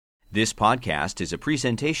This podcast is a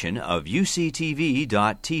presentation of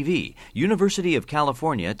UCTV.tv, University of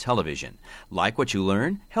California Television. Like what you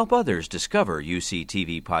learn? Help others discover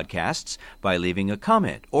UCTV podcasts by leaving a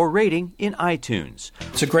comment or rating in iTunes.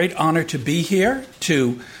 It's a great honor to be here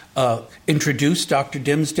to introduce Dr.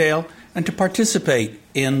 Dimsdale and to participate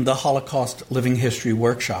in the Holocaust Living History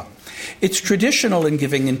Workshop. It's traditional in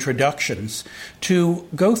giving introductions to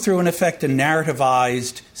go through, in effect, a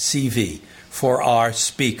narrativized CV for our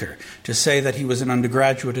speaker, to say that he was an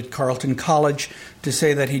undergraduate at Carleton College, to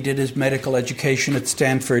say that he did his medical education at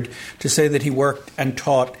Stanford, to say that he worked and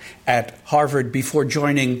taught at Harvard before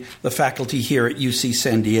joining the faculty here at UC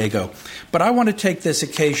San Diego. But I want to take this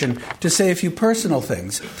occasion to say a few personal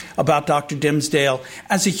things about Dr. Dimsdale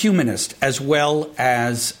as a humanist as well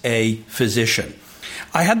as a physician.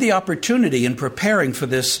 I had the opportunity in preparing for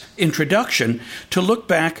this introduction to look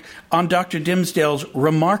back on Dr. Dimsdale's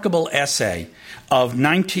remarkable essay of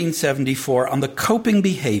 1974 on the coping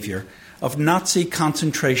behavior of Nazi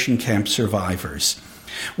concentration camp survivors,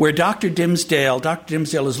 where Dr. Dimsdale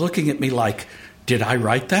is looking at me like, did I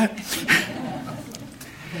write that?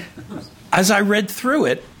 As I read through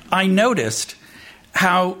it, I noticed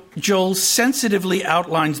how Joel sensitively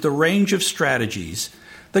outlines the range of strategies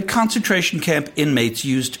that concentration camp inmates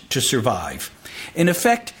used to survive. In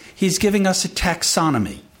effect, he's giving us a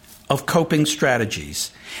taxonomy of coping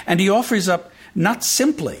strategies, and he offers up not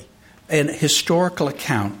simply an historical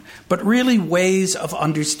account, but really ways of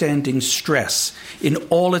understanding stress in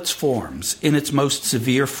all its forms, in its most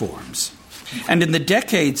severe forms. And in the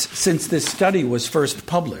decades since this study was first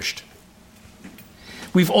published,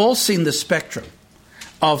 we've all seen the spectrum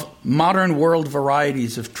of modern world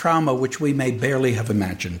varieties of trauma which we may barely have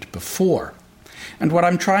imagined before. And what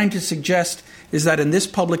I'm trying to suggest is that in this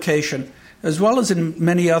publication, as well as in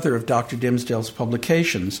many other of Dr. Dimsdale's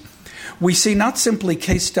publications, we see not simply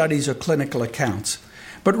case studies or clinical accounts,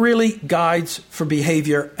 but really guides for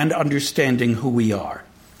behavior and understanding who we are.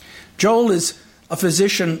 Joel is a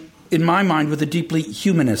physician, in my mind, with a deeply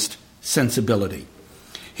humanist sensibility.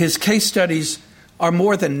 His case studies are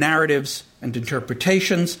more than narratives and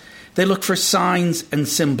interpretations. They look for signs and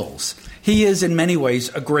symbols. He is, in many ways,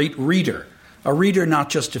 a great reader, a reader not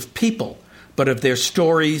just of people, but of their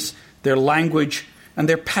stories, their language, and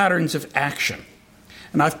their patterns of action.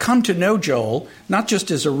 And I've come to know Joel not just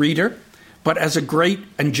as a reader, but as a great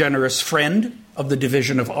and generous friend of the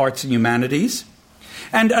Division of Arts and Humanities,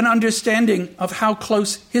 and an understanding of how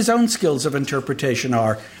close his own skills of interpretation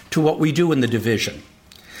are to what we do in the division.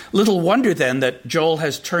 Little wonder, then, that Joel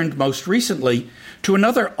has turned most recently to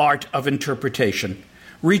another art of interpretation,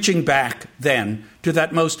 reaching back, then, to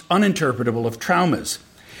that most uninterpretable of traumas.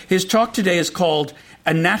 His talk today is called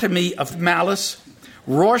Anatomy of Malice,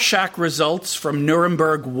 Rorschach Results from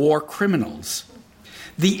Nuremberg War Criminals.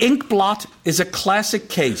 The ink blot is a classic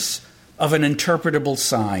case of an interpretable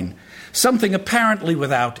sign, something apparently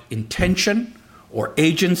without intention or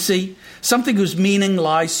agency, something whose meaning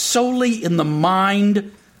lies solely in the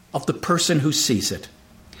mind of the person who sees it.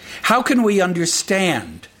 How can we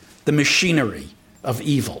understand the machinery of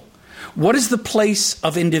evil? What is the place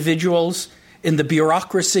of individuals in the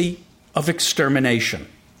bureaucracy of extermination?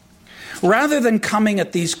 Rather than coming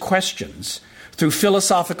at these questions through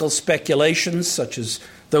philosophical speculations such as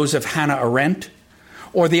those of Hannah Arendt,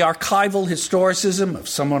 or the archival historicism of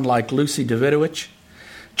someone like Lucy Davidovich,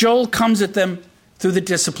 Joel comes at them through the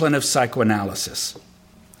discipline of psychoanalysis.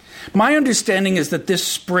 My understanding is that this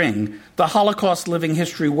spring, the Holocaust Living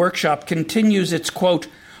History Workshop continues its, quote,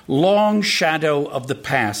 long shadow of the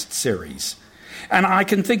past series. And I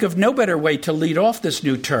can think of no better way to lead off this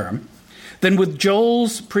new term than with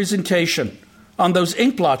Joel's presentation on those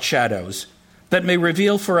inkblot shadows that may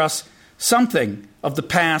reveal for us something of the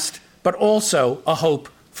past, but also a hope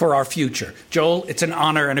for our future. Joel, it's an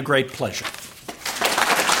honor and a great pleasure.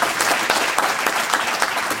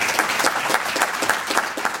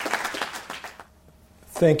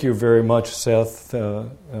 Thank you very much, Seth. It's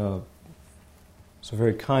a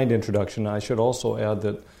very kind introduction. I should also add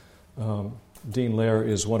that Dean Lair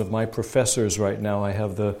is one of my professors right now. I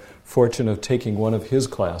have the fortune of taking one of his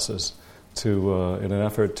classes in an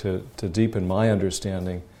effort to deepen my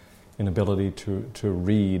understanding and ability to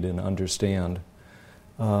read and understand.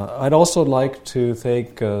 I'd also like to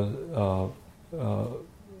thank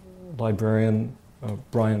librarian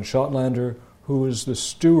Brian Schottlander, who is the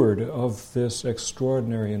steward of this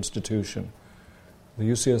extraordinary institution. The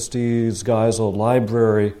UCSD's Geisel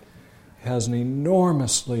Library has an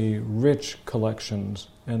enormously rich collections,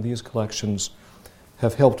 and these collections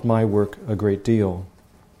have helped my work a great deal.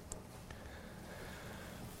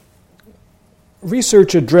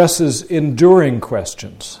 Research addresses enduring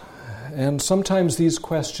questions, and sometimes these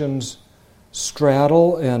questions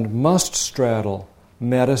straddle and must straddle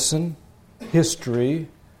medicine, history,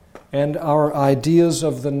 and our ideas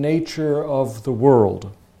of the nature of the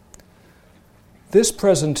world. This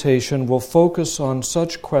presentation will focus on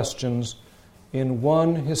such questions in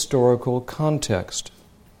one historical context.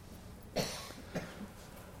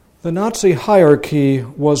 The Nazi hierarchy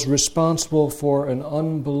was responsible for an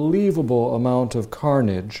unbelievable amount of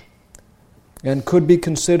carnage and could be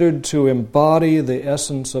considered to embody the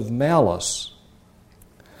essence of malice.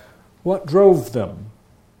 What drove them?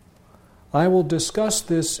 I will discuss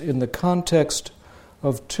this in the context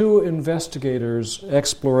of two investigators'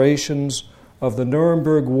 explorations of the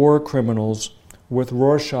Nuremberg war criminals with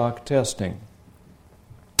Rorschach testing.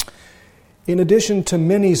 In addition to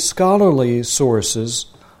many scholarly sources,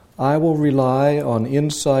 I will rely on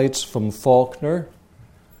insights from Faulkner,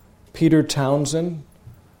 Peter Townsend,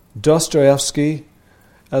 Dostoevsky,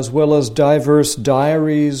 as well as diverse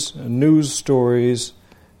diaries, news stories,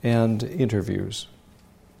 and interviews.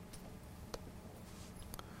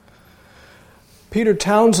 Peter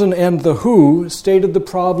Townsend and The Who stated the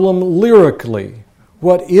problem lyrically.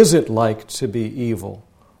 What is it like to be evil?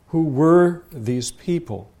 Who were these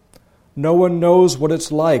people? No one knows what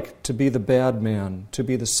it's like to be the bad man, to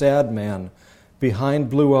be the sad man behind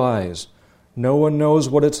blue eyes. No one knows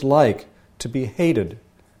what it's like to be hated,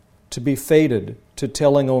 to be fated, to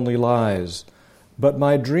telling only lies. But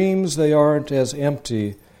my dreams, they aren't as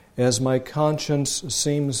empty as my conscience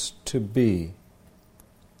seems to be.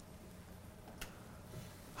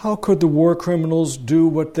 How could the war criminals do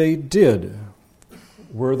what they did?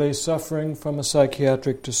 Were they suffering from a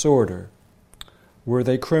psychiatric disorder? Were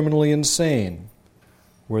they criminally insane?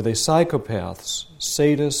 Were they psychopaths,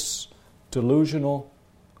 sadists, delusional?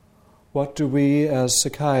 What do we as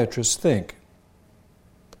psychiatrists think?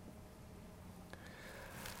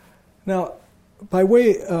 Now, by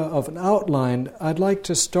way of an outline, I'd like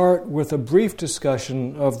to start with a brief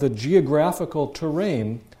discussion of the geographical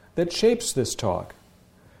terrain that shapes this talk.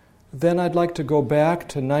 Then I'd like to go back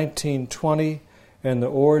to 1920 and the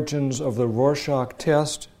origins of the Rorschach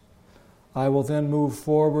test. I will then move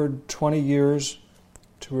forward 20 years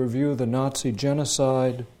to review the Nazi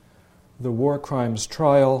genocide, the war crimes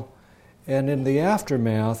trial, and in the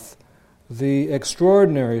aftermath, the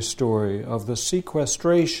extraordinary story of the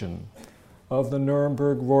sequestration of the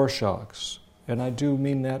Nuremberg Rorschachs. And I do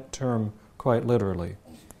mean that term quite literally.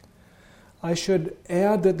 I should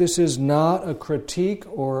add that this is not a critique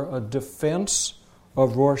or a defense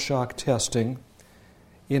of Rorschach testing.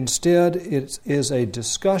 Instead, it is a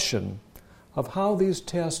discussion of how these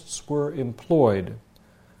tests were employed,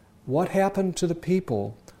 what happened to the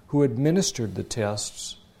people who administered the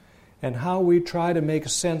tests, and how we try to make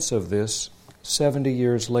sense of this 70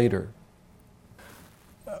 years later.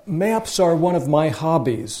 Maps are one of my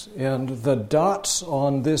hobbies, and the dots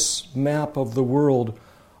on this map of the world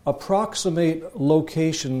approximate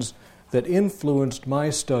locations that influenced my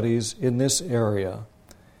studies in this area.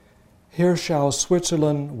 Hirschau,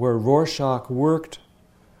 Switzerland, where Rorschach worked,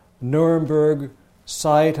 Nuremberg,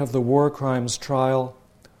 site of the war crimes trial,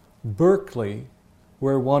 Berkeley,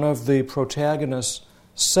 where one of the protagonists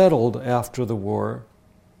settled after the war,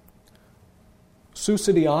 Sioux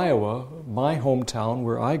City, Iowa, my hometown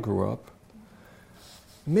where I grew up.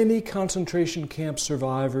 Many concentration camp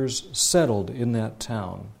survivors settled in that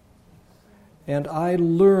town. And I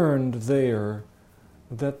learned there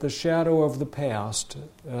that the shadow of the past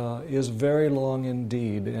is very long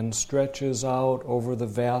indeed and stretches out over the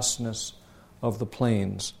vastness of the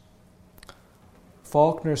plains.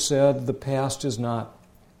 Faulkner said the past is not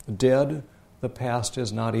dead, the past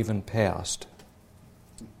is not even past.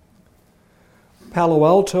 Palo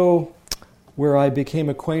Alto, where I became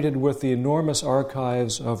acquainted with the enormous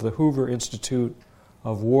archives of the Hoover Institute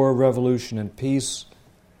of War, Revolution, and Peace.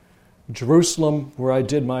 Jerusalem, where I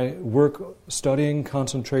did my work studying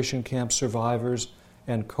concentration camp survivors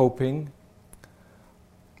and coping.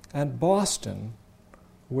 And Boston,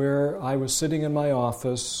 where I was sitting in my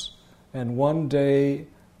office, and one day,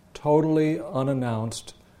 totally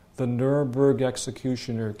unannounced, the Nuremberg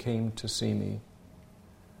executioner came to see me,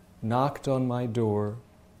 knocked on my door,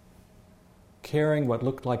 carrying what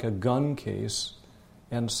looked like a gun case,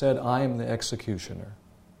 and said, "I am the executioner."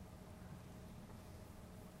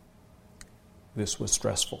 This was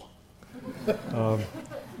stressful.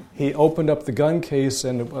 He opened up the gun case,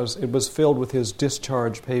 and it was filled with his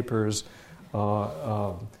discharge papers,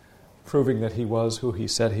 proving that he was who he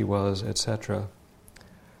said he was, etc.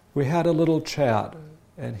 We had a little chat,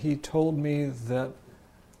 and he told me that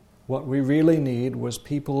what we really need was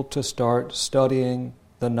people to start studying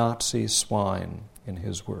the Nazi swine in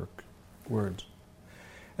his work. words.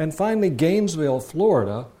 And finally, Gainesville,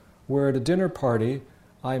 Florida, where at a dinner party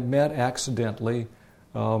I met accidentally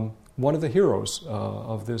one of the heroes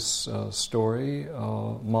of this story,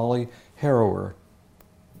 Molly Harrower.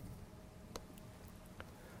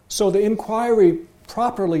 So the inquiry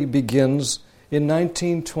properly begins in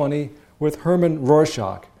 1920 with Herman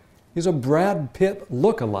Rorschach. He's a Brad Pitt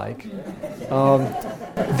look-alike.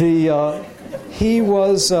 He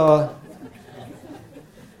was,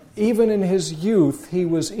 even in his youth, he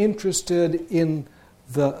was interested in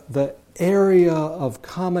the area of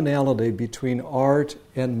commonality between art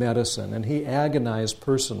and medicine, and he agonized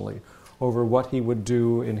personally over what he would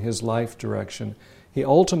do in his life direction. He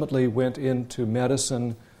ultimately went into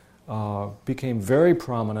medicine, became very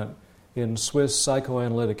prominent in Swiss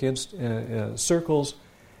psychoanalytic circles,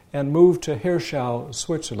 and moved to Hirschau,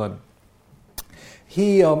 Switzerland.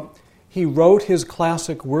 He wrote his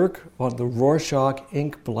classic work on the Rorschach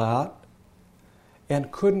Inkblatt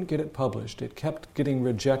and couldn't get it published. It kept getting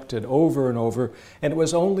rejected over and over, and it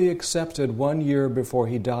was only accepted 1 year before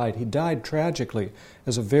he died. He died tragically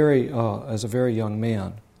as a very young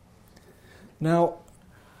man. Now,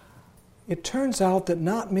 it turns out that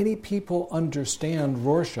not many people understand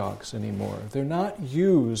Rorschachs anymore. They're not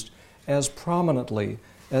used as prominently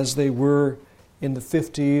as they were in the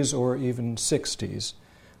 50s or even 60s.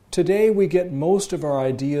 Today we get most of our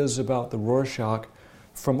ideas about the Rorschach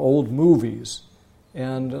from old movies,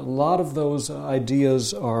 and a lot of those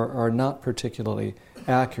ideas are not particularly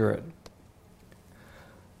accurate.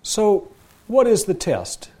 So, what is the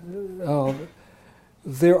test?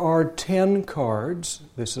 There are 10 cards.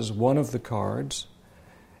 This is one of the cards,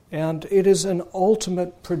 and it is an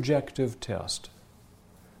ultimate projective test.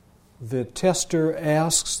 The tester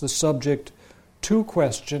asks the subject 2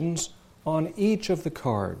 questions on each of the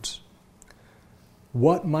cards.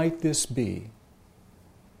 What might this be?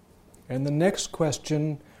 And the next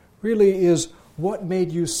question really is, what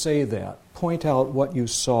made you say that? Point out what you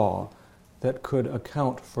saw that could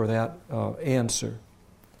account for that answer.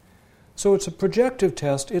 So it's a projective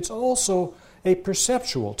test. It's also a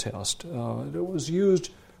perceptual test. It was used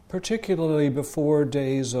particularly before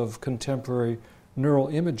days of contemporary neural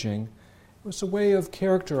imaging. It was a way of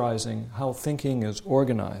characterizing how thinking is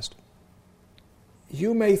organized.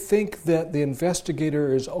 You may think that the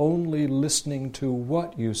investigator is only listening to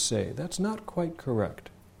what you say. That's not quite correct,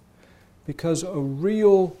 because a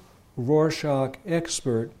real Rorschach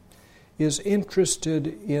expert is interested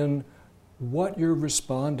in what you're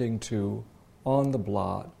responding to on the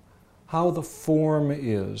blot, how the form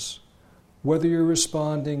is, whether you're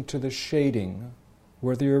responding to the shading,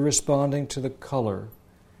 whether you're responding to the color.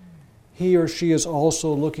 He or she is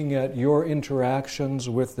also looking at your interactions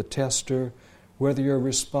with the tester, whether you're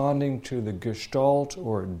responding to the gestalt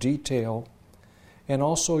or detail, and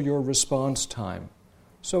also your response time.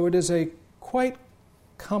 So it is a quite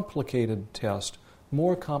complicated test,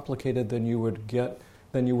 more complicated than you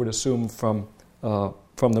would assume from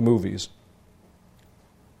the movies.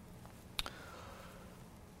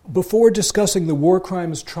 Before discussing the war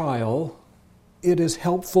crimes trial, it is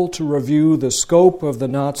helpful to review the scope of the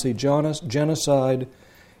Nazi genocide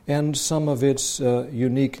and some of its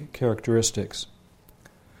unique characteristics.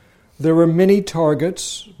 There were many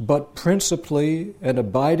targets, but principally and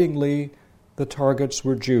abidingly the targets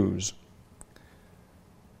were Jews.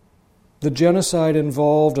 The genocide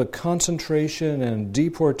involved a concentration and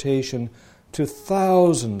deportation to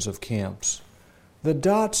thousands of camps. The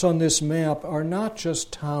dots on this map are not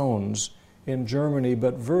just towns in Germany,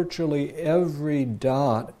 but virtually every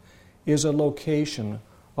dot is a location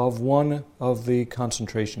of one of the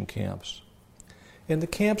concentration camps. And the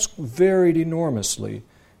camps varied enormously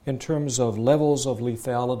in terms of levels of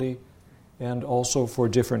lethality and also for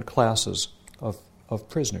different classes of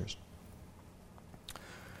prisoners.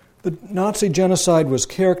 The Nazi genocide was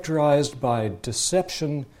characterized by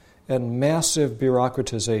deception and massive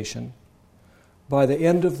bureaucratization. By the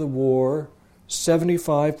end of the war,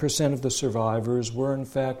 75% of the survivors were in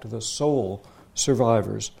fact the sole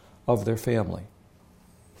survivors of their family.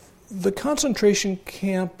 The concentration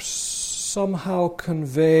camps somehow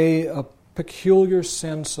convey a peculiar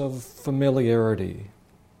sense of familiarity.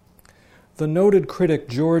 The noted critic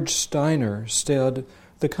George Steiner said,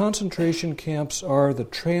 "The concentration camps are the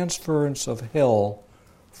transference of hell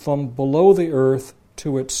from below the earth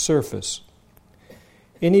to its surface.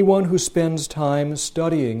 Anyone who spends time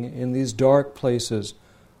studying in these dark places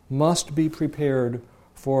must be prepared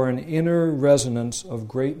for an inner resonance of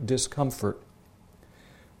great discomfort.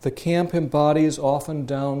 The camp embodies, often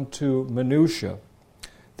down to minutiae,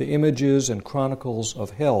 the images and chronicles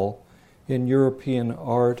of hell in European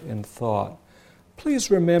art and thought.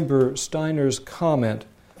 Please remember Steiner's comment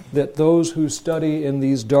that those who study in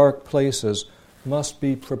these dark places must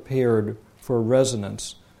be prepared for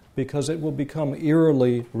resonance, because it will become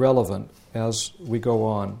eerily relevant as we go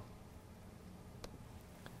on.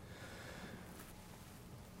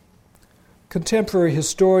 Contemporary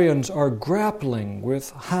historians are grappling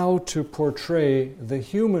with how to portray the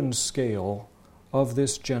human scale of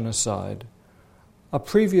this genocide. A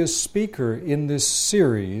previous speaker in this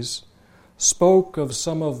series spoke of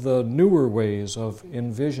some of the newer ways of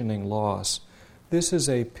envisioning loss. This is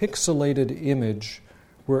a pixelated image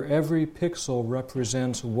where every pixel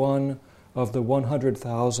represents one of the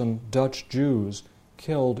 100,000 Dutch Jews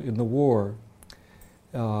killed in the war.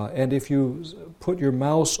 And if you put your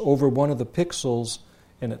mouse over one of the pixels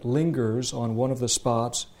and it lingers on one of the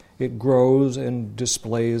spots, it grows and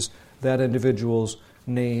displays that individual's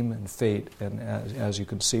name and fate. And as you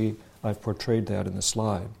can see, I've portrayed that in the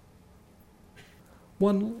slide.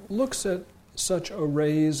 One looks at such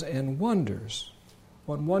arrays and wonders.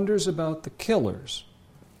 One wonders about the killers.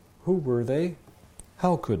 Who were they?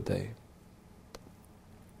 How could they?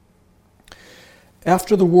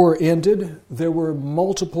 After the war ended, there were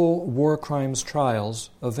multiple war crimes trials,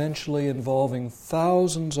 eventually involving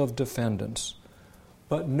thousands of defendants.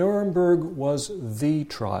 But Nuremberg was the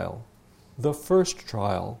trial, the first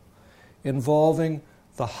trial, involving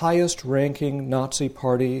the highest-ranking Nazi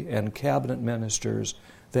party and cabinet ministers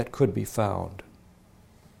that could be found.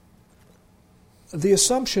 The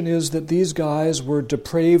assumption is that these guys were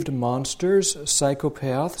depraved monsters,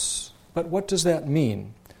 psychopaths, but what does that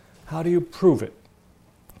mean? How do you prove it?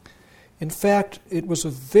 In fact, it was a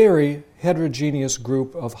very heterogeneous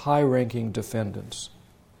group of high-ranking defendants.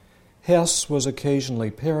 Hess was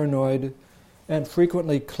occasionally paranoid and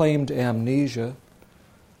frequently claimed amnesia.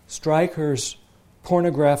 Streicher's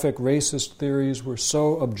pornographic racist theories were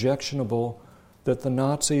so objectionable that the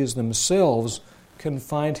Nazis themselves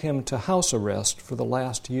confined him to house arrest for the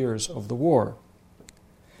last years of the war.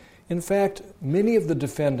 In fact, many of the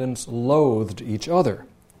defendants loathed each other.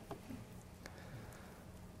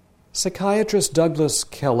 Psychiatrist Douglas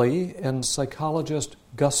Kelly and psychologist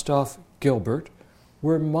Gustav Gilbert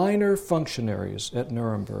were minor functionaries at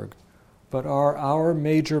Nuremberg, but are our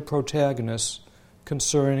major protagonists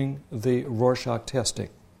concerning the Rorschach testing.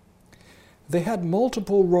 They had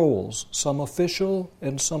multiple roles, some official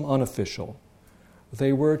and some unofficial.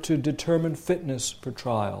 They were to determine fitness for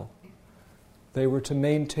trial. They were to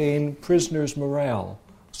maintain prisoners' morale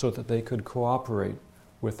so that they could cooperate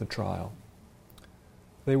with the trial.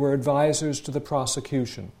 They were advisors to the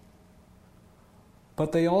prosecution.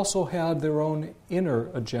 But they also had their own inner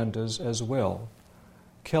agendas as well.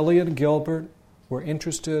 Kelly and Gilbert were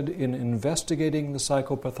interested in investigating the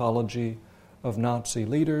psychopathology of Nazi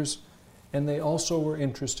leaders, and they also were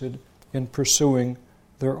interested in pursuing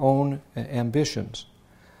their own ambitions.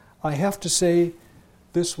 I have to say,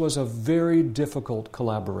 this was a very difficult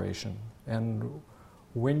collaboration. And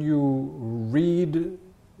when you read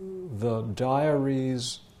the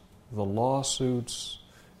diaries, the lawsuits,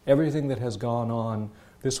 everything that has gone on,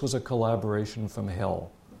 this was a collaboration from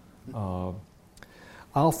hell.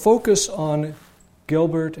 I'll focus on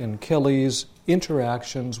Gilbert and Kelly's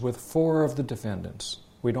interactions with 4 of the defendants.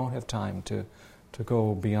 We don't have time to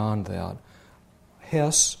go beyond that.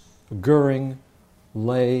 Hess, Goering,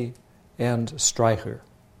 Ley, and Streicher.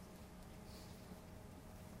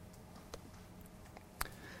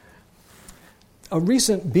 A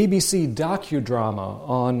recent BBC docudrama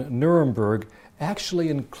on Nuremberg actually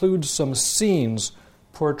includes some scenes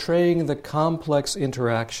portraying the complex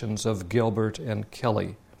interactions of Gilbert and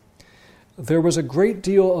Kelly. There was a great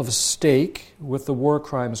deal of stake with the war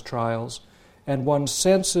crimes trials, and one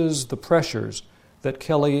senses the pressures that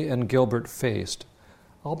Kelly and Gilbert faced.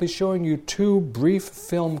 I'll be showing you 2 brief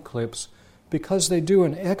film clips because they do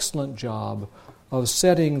an excellent job of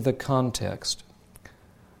setting the context.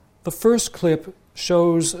 The first clip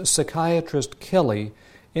shows psychiatrist Kelly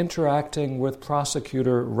interacting with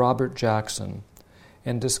prosecutor Robert Jackson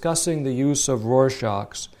and discussing the use of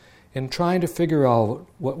Rorschachs and trying to figure out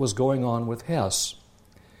what was going on with Hess.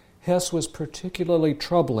 Hess was particularly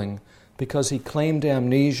troubling because he claimed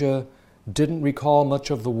amnesia, didn't recall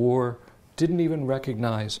much of the war, didn't even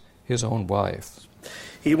recognize his own wife.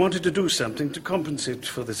 He wanted to do something to compensate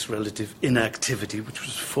for this relative inactivity which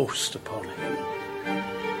was forced upon him.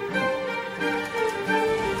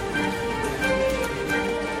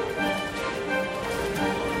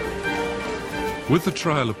 With the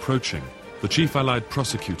trial approaching, the Chief Allied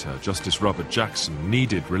Prosecutor, Justice Robert Jackson,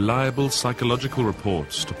 needed reliable psychological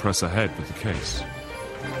reports to press ahead with the case.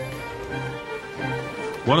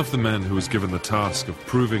 One of the men who was given the task of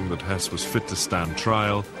proving that Hess was fit to stand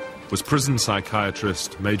trial was prison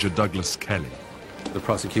psychiatrist Major Douglas Kelly. The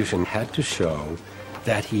prosecution had to show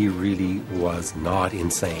that he really was not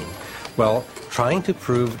insane. Well, trying to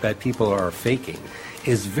prove that people are faking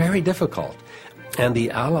is very difficult. And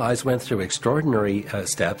the Allies went through extraordinary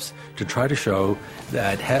steps to try to show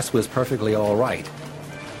that Hess was perfectly all right.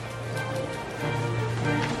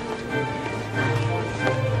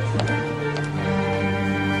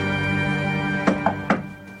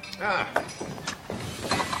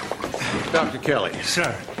 Dr. Kelly.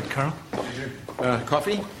 Sir, Colonel?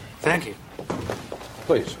 Coffee? Thank you.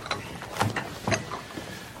 Please.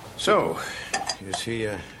 So, is he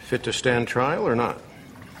fit to stand trial or not?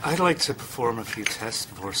 I'd like to perform a few tests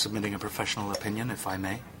before submitting a professional opinion, if I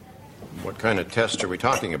may. What kind of tests are we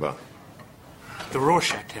talking about? The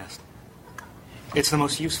Rorschach test. It's the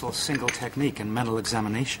most useful single technique in mental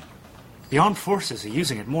examination. The armed forces are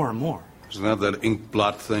using it more and more. Isn't that ink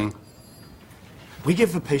blot thing? We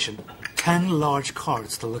give the patient 10 large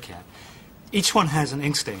cards to look at. Each one has an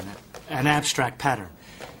ink stain, an abstract pattern.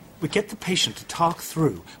 We get the patient to talk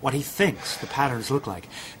through what he thinks the patterns look like,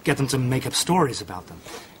 get them to make up stories about them.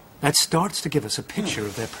 That starts to give us a picture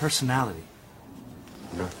of their personality.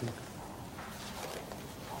 Nothing.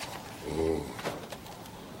 Oh.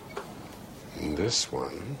 And this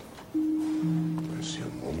one. Where's your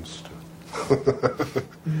monster?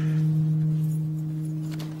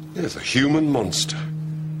 Yes, a human monster.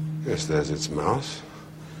 Yes, there's its mouth.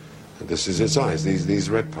 And this is its eyes, these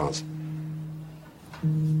red parts.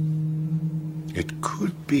 It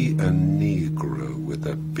could be a Negro with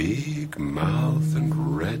a big mouth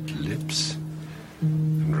and red lips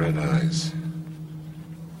and red eyes.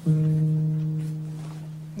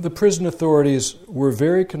 The prison authorities were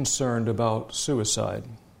very concerned about suicide,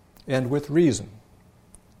 and with reason.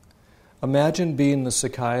 Imagine being the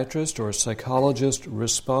psychiatrist or psychologist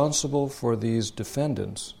responsible for these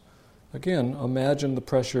defendants. Again, imagine the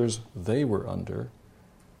pressures they were under.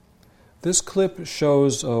 This clip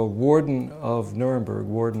shows a warden of Nuremberg,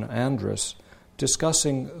 Warden Andrus,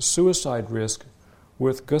 discussing suicide risk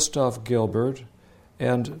with Gustav Gilbert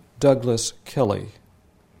and Douglas Kelly.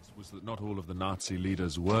 Was that not all of the Nazi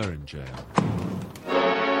leaders were in jail.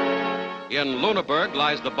 In Lüneburg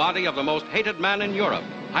lies the body of the most hated man in Europe,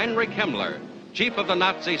 Heinrich Himmler, chief of the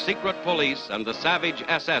Nazi secret police and the savage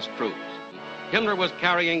SS troops. Himmler was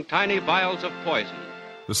carrying tiny vials of poison.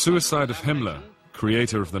 The suicide of Himmler,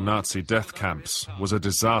 creator of the Nazi death camps, was a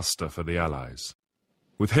disaster for the Allies.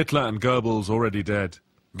 With Hitler and Goebbels already dead,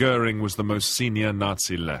 Goering was the most senior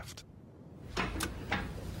Nazi left.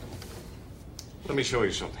 Let me show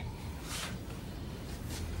you something.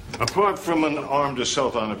 Apart from an armed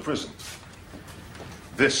assault on a prison,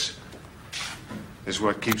 this is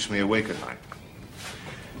what keeps me awake at night.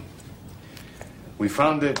 We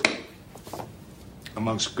found it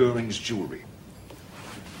amongst Goering's jewelry.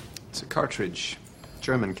 It's a cartridge,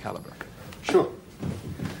 German caliber. Sure.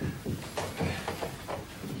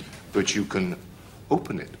 But you can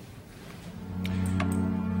open it.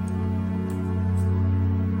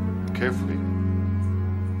 Carefully.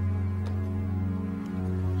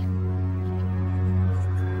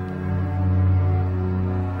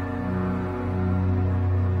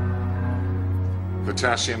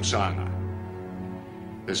 Potassium cyanide.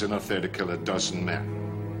 There's enough there to kill a dozen men.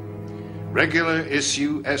 Regular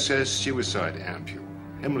issue SS suicide ampule.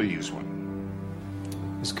 Himmler used one.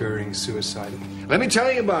 Was Goering suicidal? Let me tell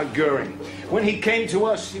you about Goering. When he came to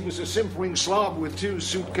us, he was a simpering slob with 2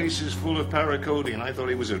 suitcases full of paracodeine. I thought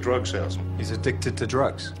he was a drug salesman. He's addicted to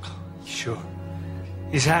drugs. Sure.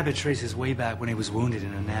 His habit traces way back when he was wounded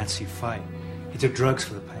in a Nazi fight. He took drugs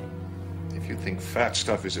for the pain. If you think fat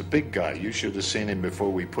stuff is a big guy, you should have seen him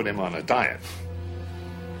before we put him on a diet.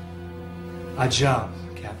 Our job,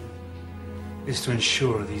 Captain, is to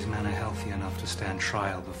ensure these men are healthy enough to stand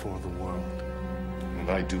trial before the world. And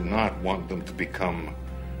I do not want them to become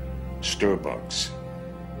stirbugs.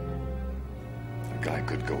 A guy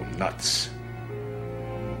could go nuts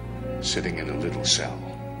sitting in a little cell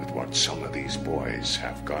with what some of these boys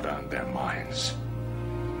have got on their minds.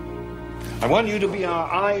 I want you to be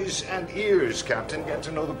our eyes and ears, Captain. Get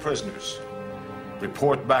to know the prisoners.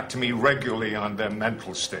 Report back to me regularly on their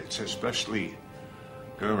mental states, especially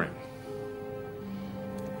Goering.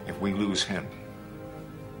 If we lose him,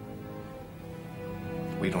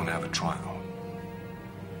 we don't have a trial.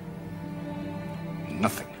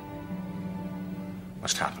 Nothing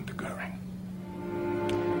must happen to Goering.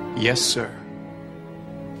 Yes, sir.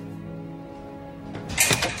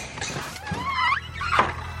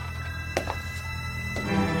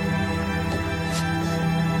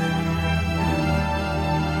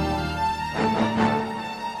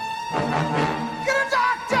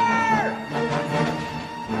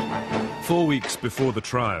 4 weeks before the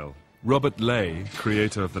trial, Robert Ley,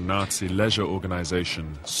 creator of the Nazi leisure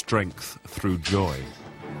organization Strength Through Joy,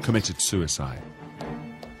 committed suicide.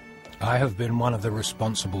 I have been one of the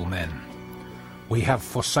responsible men. We have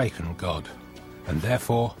forsaken God, and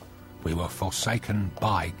therefore we were forsaken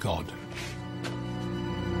by God.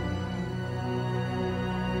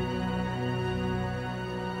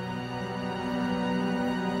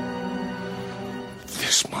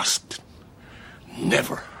 This must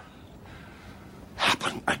never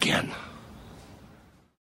happen again.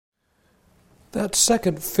 That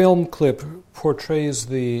second film clip portrays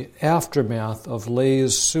the aftermath of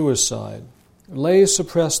Ley's suicide. Ley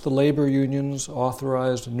suppressed the labor unions,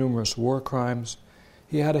 authorized numerous war crimes.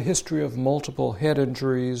 He had a history of multiple head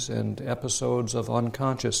injuries and episodes of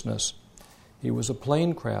unconsciousness. He was a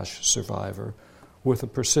plane crash survivor with a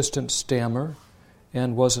persistent stammer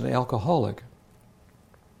and was an alcoholic.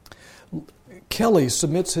 Kelly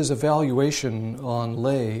submits his evaluation on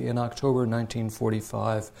Ley in October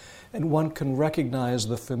 1945, and one can recognize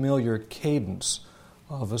the familiar cadence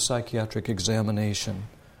of a psychiatric examination.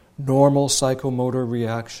 Normal psychomotor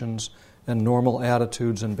reactions and normal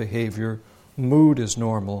attitudes and behavior. Mood is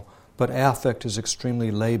normal, but affect is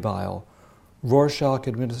extremely labile. Rorschach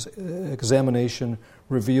examination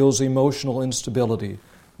reveals emotional instability,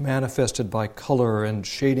 manifested by color and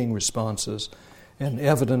shading responses, and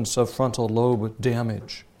evidence of frontal lobe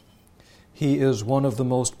damage. He is one of the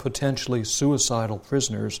most potentially suicidal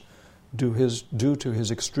prisoners due to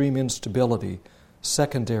his extreme instability,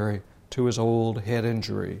 secondary to his old head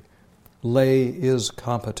injury. Ley is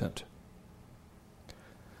competent.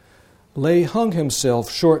 Ley hung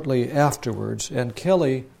himself shortly afterwards, and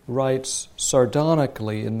Kelly writes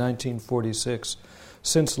sardonically in 1946,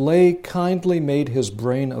 "Since Ley kindly made his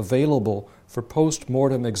brain available for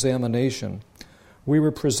post-mortem examination, we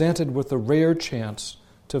were presented with a rare chance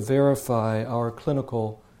to verify our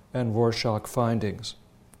clinical and Rorschach findings."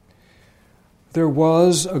 There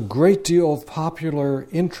was a great deal of popular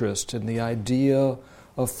interest in the idea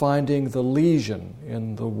of finding the lesion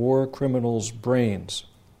in the war criminals' brains.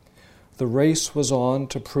 The race was on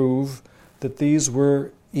to prove that these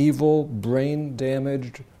were evil,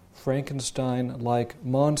 brain-damaged, Frankenstein-like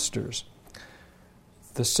monsters.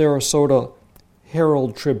 The Sarasota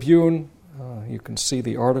Herald Tribune, you can see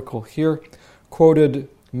the article here, quoted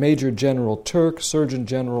Major General Turk, Surgeon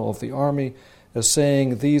General of the Army, as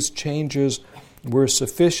saying these changes were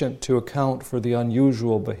sufficient to account for the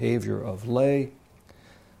unusual behavior of Ley.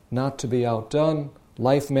 Not to be outdone,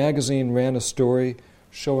 Life magazine ran a story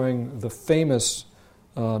showing the famous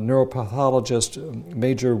neuropathologist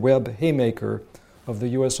Major Webb Haymaker of the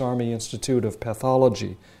U.S. Army Institute of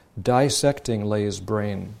Pathology dissecting Ley's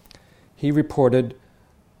brain. He reported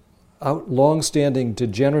long-standing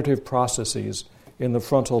degenerative processes in the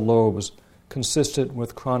frontal lobes consistent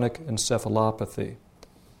with chronic encephalopathy.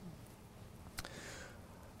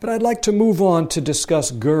 But I'd like to move on to discuss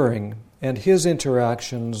Goering and his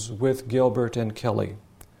interactions with Gilbert and Kelly.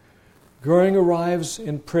 Goering arrives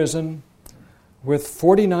in prison with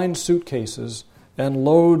 49 suitcases and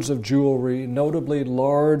loads of jewelry, notably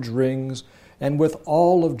large rings, and with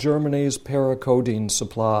all of Germany's paracodeine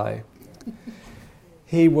supply.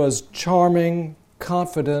 He was charming,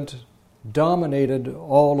 confident, dominated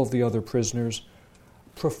all of the other prisoners,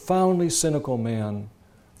 profoundly cynical man.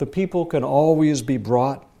 The people can always be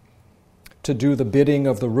brought to do the bidding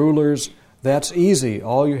of the rulers. That's easy.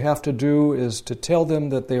 All you have to do is to tell them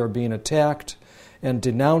that they are being attacked and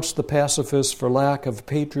denounce the pacifists for lack of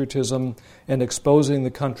patriotism and exposing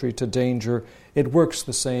the country to danger. It works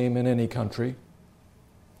the same in any country.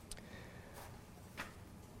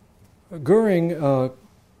 Goering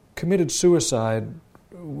committed suicide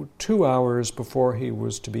 2 hours before he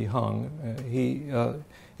was to be hung. He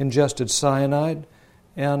ingested cyanide,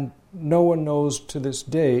 and no one knows to this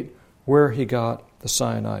date where he got the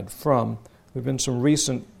cyanide from. There's been some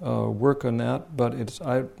recent work on that, but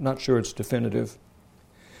I'm not sure it's definitive.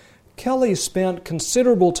 Kelly spent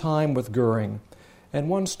considerable time with Goering, and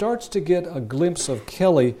one starts to get a glimpse of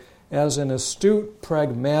Kelly as an astute,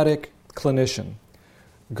 pragmatic clinician.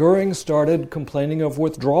 Goering started complaining of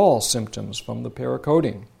withdrawal symptoms from the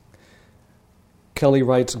paracodeine. Kelly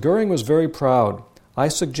writes, "Goering was very proud. I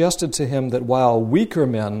suggested to him that while weaker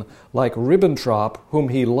men like Ribbentrop, whom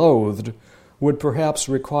he loathed, would perhaps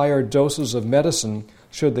require doses of medicine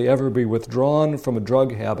should they ever be withdrawn from a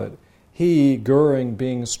drug habit, he, Goering,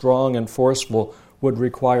 being strong and forceful, would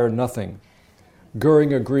require nothing."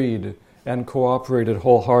 Goering agreed and cooperated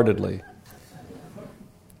wholeheartedly.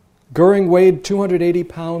 Goering weighed 280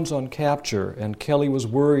 pounds on capture, and Kelly was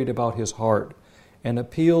worried about his heart and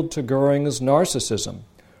appealed to Goering's narcissism.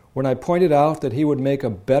 When I pointed out that he would make a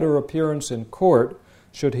better appearance in court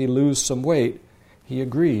should he lose some weight, he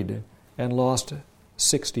agreed and lost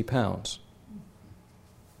 60 pounds.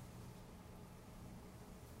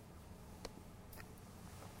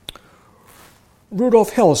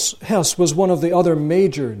 Rudolf Hess was one of the other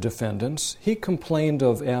major defendants. He complained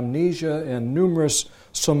of amnesia and numerous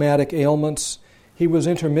somatic ailments. He was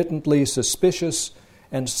intermittently suspicious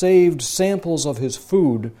and saved samples of his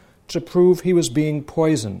food to prove he was being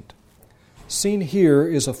poisoned. Seen here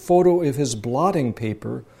is a photo of his blotting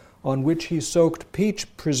paper on which he soaked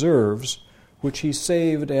peach preserves, which he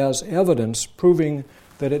saved as evidence proving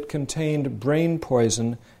that it contained brain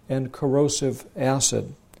poison and corrosive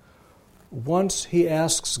acid. Once he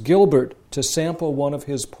asks Gilbert to sample one of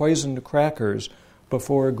his poisoned crackers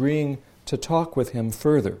before agreeing to talk with him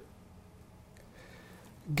further.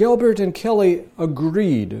 Gilbert and Kelly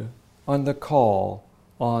agreed on the call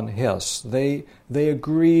on Hess. They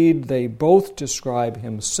agreed. They both describe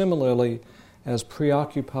him similarly as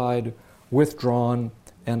preoccupied, withdrawn,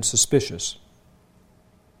 and suspicious.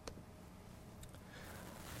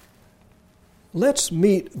 Let's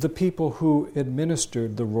meet the people who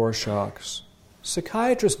administered the Rorschachs.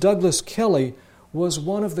 Psychiatrist Douglas Kelly was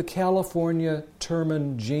one of the California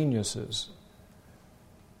Terman geniuses.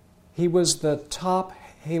 He was in the top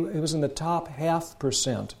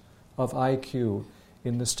 0.5% of IQ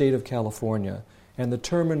in the state of California, and the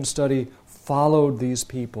Terman study followed these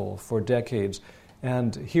people for decades.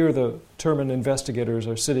 And here the Terman investigators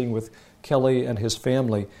are sitting with Kelly and his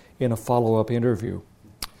family in a follow-up interview.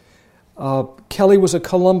 Kelly was a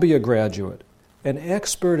Columbia graduate, an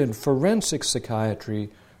expert in forensic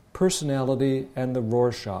psychiatry, personality, and the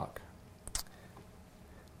Rorschach.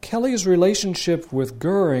 Kelly's relationship with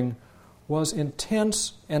Goering was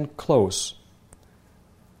intense and close.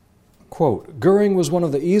 Quote, Goering was one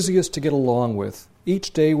of the easiest to get along with.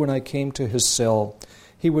 Each day when I came to his cell,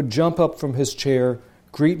 he would jump up from his chair,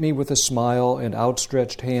 greet me with a smile and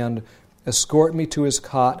outstretched hand, escort me to his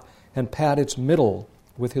cot, and pat its middle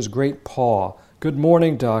with his great paw. Good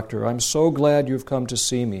morning, doctor. I'm so glad you've come to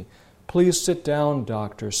see me. Please sit down,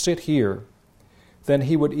 doctor. Sit here. Then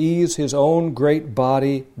he would ease his own great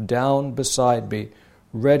body down beside me,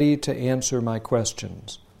 ready to answer my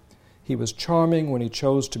questions. He was charming when he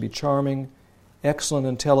chose to be charming, excellent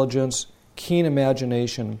intelligence, keen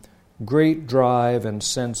imagination, great drive, and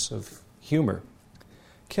sense of humor.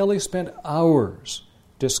 Kelly spent hours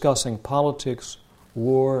discussing politics,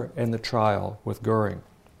 war, and the trial with Goering.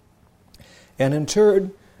 And in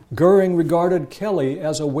turn, Goering regarded Kelly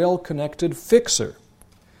as a well-connected fixer.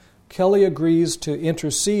 Kelly agrees to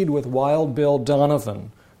intercede with Wild Bill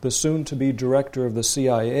Donovan, the soon-to-be director of the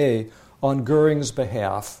CIA, on Goering's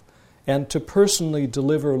behalf, and to personally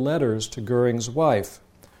deliver letters to Goering's wife.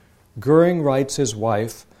 Goering writes his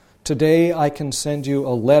wife, "Today I can send you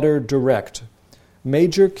a letter direct.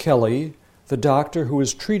 Major Kelly, the doctor who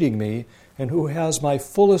is treating me and who has my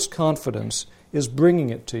fullest confidence, is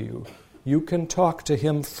bringing it to you. You can talk to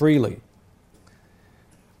him freely."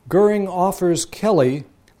 Goering offers Kelly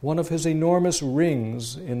one of his enormous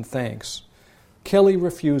rings in thanks. Kelly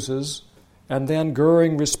refuses, and then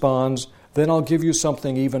Goering responds, "Then I'll give you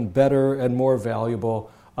something even better and more valuable,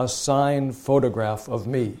 a signed photograph of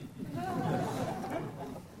me."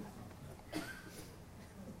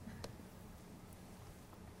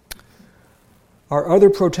 Our other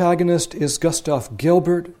protagonist is Gustav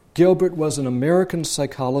Gilbert. Gilbert was an American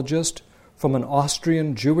psychologist from an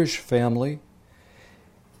Austrian Jewish family.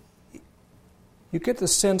 You get the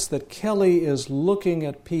sense that Kelly is looking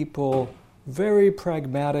at people very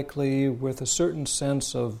pragmatically with a certain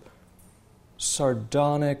sense of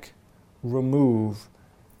sardonic remove.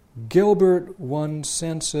 Gilbert, one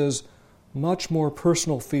senses much more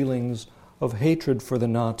personal feelings of hatred for the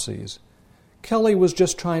Nazis. Kelly was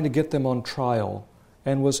just trying to get them on trial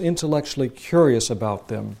and was intellectually curious about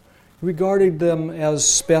them, regarded them as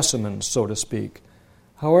specimens, so to speak.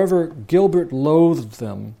 However, Gilbert loathed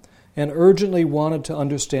them and urgently wanted to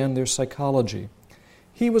understand their psychology.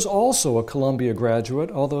 He was also a Columbia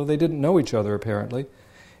graduate, although they didn't know each other apparently,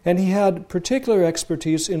 and he had particular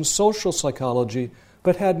expertise in social psychology,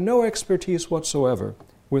 but had no expertise whatsoever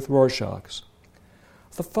with Rorschachs.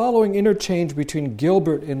 The following interchange between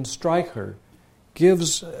Gilbert and Streicher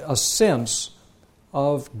gives a sense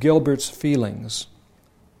of Gilbert's feelings.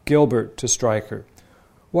 Gilbert to Streicher,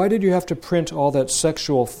 "Why did you have to print all that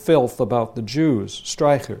sexual filth about the Jews?"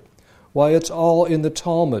 Streicher, "Why, it's all in the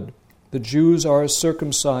Talmud. The Jews are a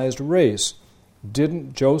circumcised race.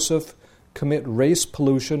 Didn't Joseph commit race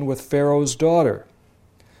pollution with Pharaoh's daughter?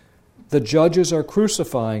 The judges are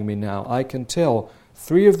crucifying me now, I can tell.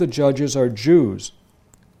 3 of the judges are Jews.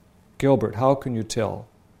 Gilbert, how can you tell?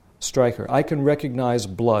 Stryker, I can recognize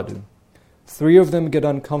blood. 3 of them get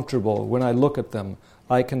uncomfortable when I look at them.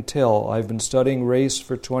 I can tell. I've been studying race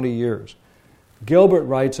for 20 years. Gilbert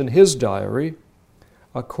writes in his diary,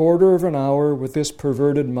 a quarter of an hour with this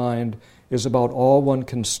perverted mind is about all one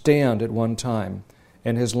can stand at one time,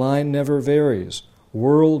 and his line never varies.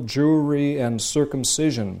 World, jewelry, and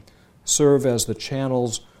circumcision serve as the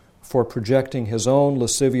channels for projecting his own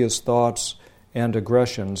lascivious thoughts and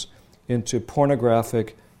aggressions into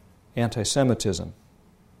pornographic anti-Semitism.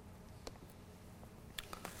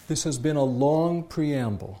 This has been a long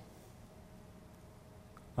preamble.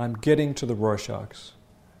 I'm getting to the Rorschachs,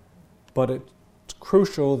 but it's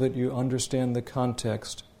crucial that you understand the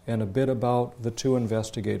context and a bit about the 2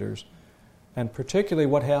 investigators, and particularly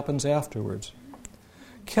what happens afterwards.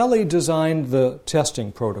 Kelly designed the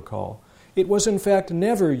testing protocol. It was in fact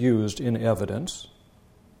never used in evidence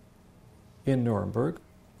in Nuremberg.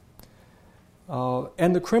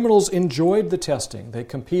 And the criminals enjoyed the testing. They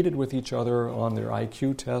competed with each other on their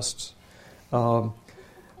IQ tests. After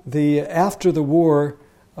the war,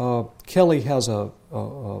 Kelly has a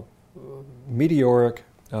meteoric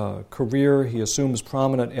career. He assumes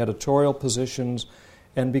prominent editorial positions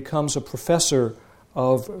and becomes a professor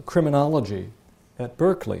of criminology at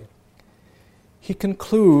Berkeley. He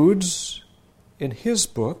concludes in his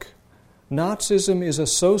book, Nazism is a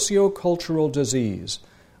socio-cultural disease.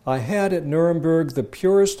 I had at Nuremberg the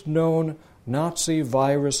purest known Nazi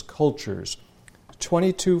virus cultures,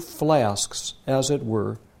 22 flasks, as it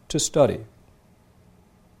were, to study.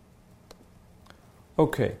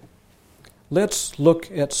 Okay, let's look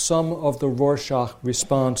at some of the Rorschach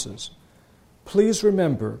responses. Please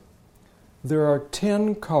remember, there are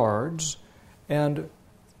 10 cards, and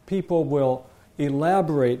people will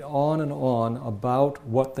elaborate on and on about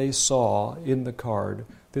what they saw in the card.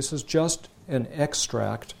 This is just an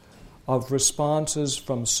extract of responses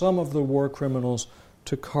from some of the war criminals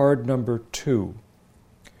to card number 2.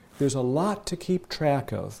 There's a lot to keep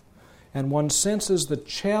track of, and one senses the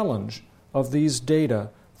challenge of these data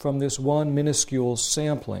from this one minuscule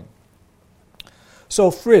sampling.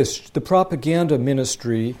 So Frisch, the propaganda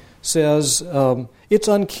ministry, says it's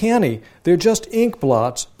uncanny. They're just ink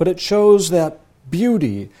blots, but it shows that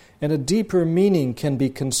beauty and a deeper meaning can be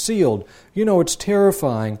concealed. You know, it's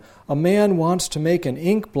terrifying. A man wants to make an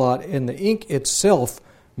ink blot, and the ink itself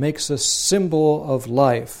makes a symbol of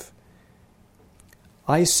life.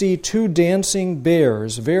 I see 2 dancing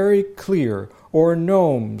bears, very clear, or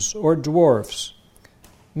gnomes, or dwarfs.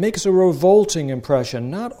 Makes a revolting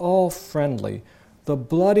impression, not all friendly. The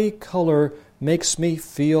bloody color makes me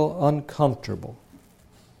feel uncomfortable.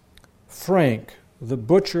 Frank, the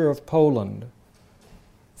butcher of Poland.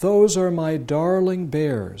 Those are my darling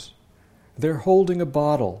bears. They're holding a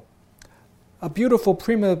bottle. A beautiful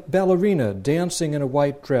prima ballerina dancing in a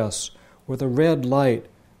white dress with a red light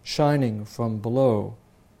shining from below.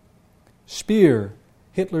 Speer,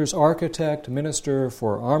 Hitler's architect, minister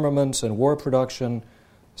for armaments and war production,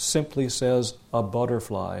 simply says a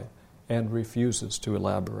butterfly and refuses to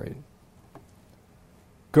elaborate.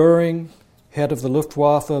 Goering, head of the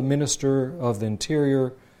Luftwaffe, minister of the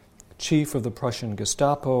interior, chief of the Prussian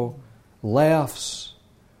Gestapo, laughs.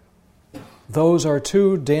 Those are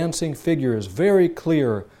 2 dancing figures, very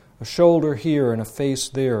clear, a shoulder here and a face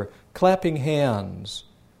there, clapping hands.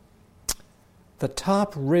 The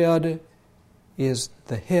top red is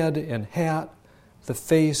the head and hat, the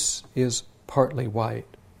face is partly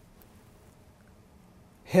white.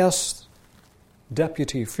 Hess,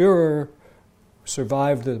 Deputy Führer,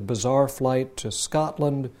 survived the bizarre flight to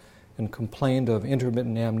Scotland and complained of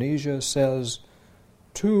intermittent amnesia, says,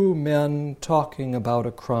 2 men talking about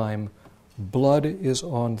a crime, blood is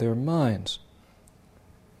on their minds.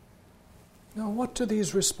 Now, what do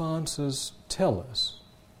these responses tell us?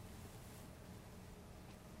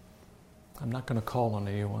 I'm not going to call on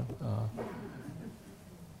anyone,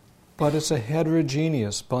 but it's a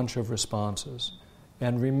heterogeneous bunch of responses.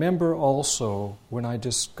 And remember also, when I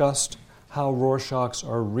discussed how Rorschachs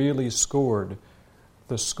are really scored,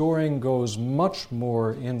 the scoring goes much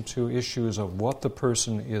more into issues of what the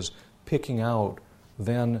person is picking out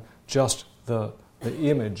than just the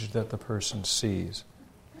image that the person sees.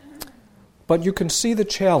 But you can see the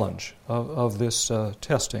challenge of this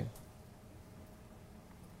testing.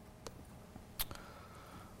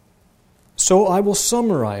 So I will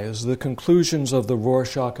summarize the conclusions of the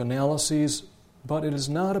Rorschach analyses, but it is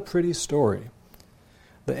not a pretty story.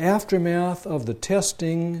 The aftermath of the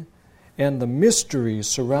testing and the mysteries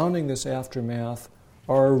surrounding this aftermath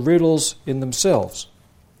are riddles in themselves.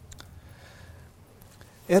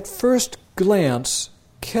 At first glance,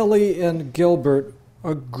 Kelly and Gilbert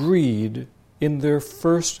agreed in their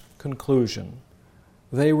first conclusion.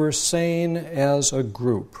 They were sane as a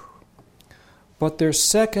group. But their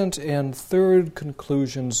second and third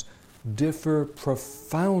conclusions differ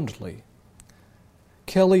profoundly.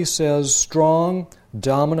 Kelly says strong,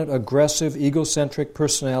 dominant, aggressive, egocentric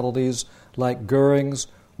personalities like Goering's,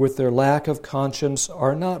 with their lack of conscience,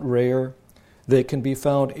 are not rare. They can be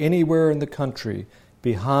found anywhere in the country,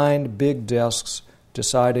 behind big desks,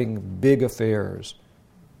 deciding big affairs.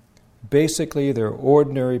 Basically, they're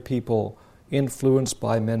ordinary people influenced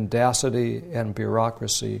by mendacity and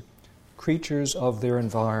bureaucracy, creatures of their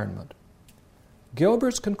environment.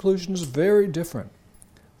 Gilbert's conclusion is very different.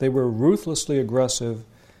 They were ruthlessly aggressive,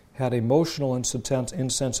 had emotional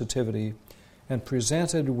insensitivity, and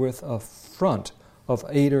presented with a front of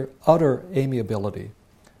utter amiability.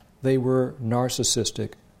 They were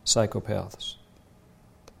narcissistic psychopaths.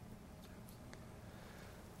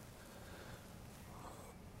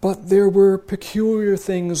 But there were peculiar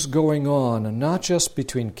things going on, not just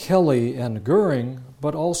between Kelly and Goering,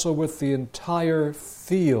 but also with the entire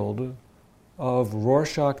field of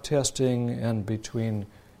Rorschach testing and between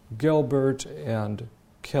Gilbert and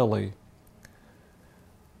Kelly.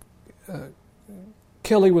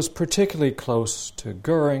 Kelly was particularly close to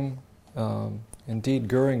Goering. Indeed,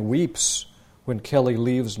 Goering weeps when Kelly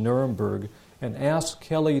leaves Nuremberg and asks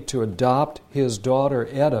Kelly to adopt his daughter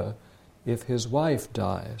Edda if his wife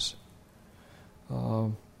dies.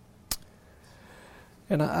 There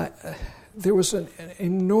was an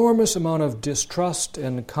enormous amount of distrust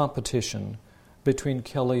and competition between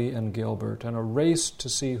Kelly and Gilbert, and a race to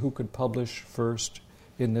see who could publish first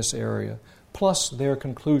in this area. Plus, their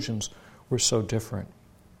conclusions were so different.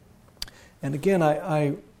 And again,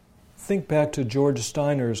 I think back to George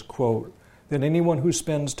Steiner's quote that anyone who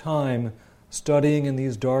spends time studying in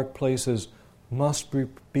these dark places must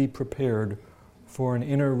be prepared for an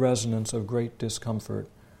inner resonance of great discomfort.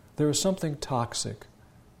 There is something toxic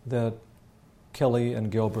that Kelly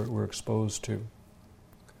and Gilbert were exposed to.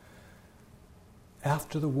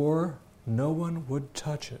 After the war, no one would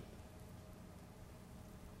touch it.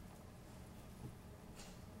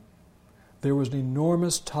 There was an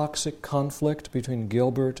enormous toxic conflict between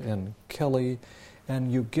Gilbert and Kelly,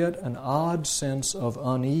 and you get an odd sense of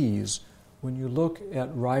unease when you look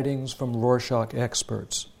at writings from Rorschach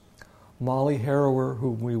experts. Molly Harrower,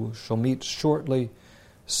 whom we shall meet shortly,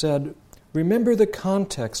 said, "Remember the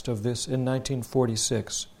context of this in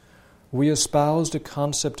 1946. We espoused a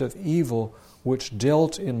concept of evil which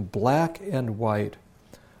dealt in black and white.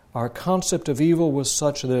 Our concept of evil was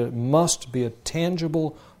such that it must be a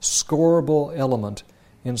tangible, scorable element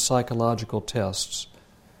in psychological tests."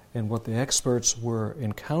 And what the experts were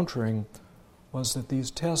encountering was that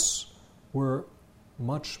these tests were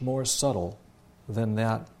much more subtle than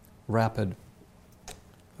that rapid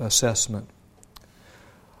assessment.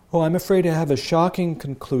 Oh, I'm afraid I have a shocking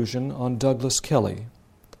conclusion on Douglas Kelly.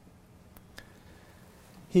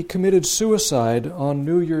 He committed suicide on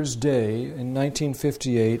New Year's Day in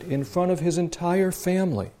 1958 in front of his entire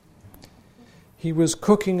family. He was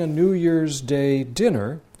cooking a New Year's Day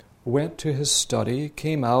dinner, went to his study,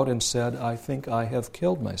 came out and said, "I think I have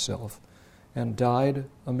killed myself," and died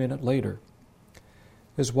a minute later.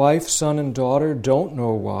 His wife, son, and daughter don't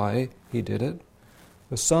know why he did it.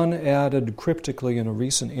 The son added cryptically in a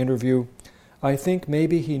recent interview, "I think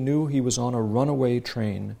maybe he knew he was on a runaway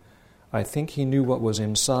train. I think he knew what was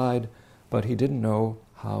inside, but he didn't know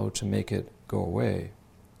how to make it go away."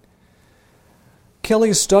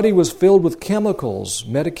 Kelly's study was filled with chemicals,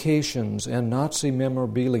 medications, and Nazi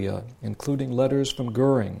memorabilia, including letters from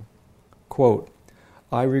Goering. Quote,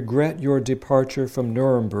 "I regret your departure from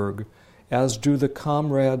Nuremberg, as do the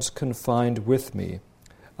comrades confined with me.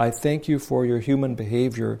 I thank you for your human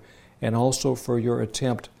behavior and also for your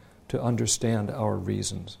attempt to understand our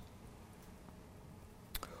reasons."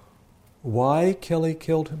 Why Kelly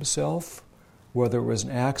killed himself, whether it was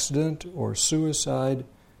an accident or suicide,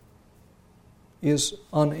 is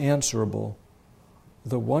unanswerable.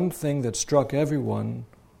 The one thing that struck everyone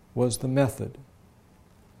was the method.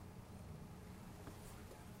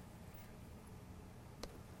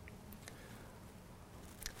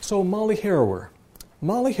 So Molly Harrower.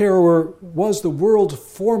 Molly Harrower was the world's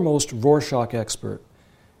foremost Rorschach expert.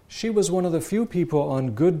 She was one of the few people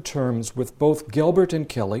on good terms with both Gilbert and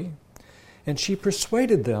Kelly, and she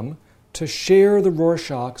persuaded them to share the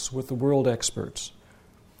Rorschachs with the world experts.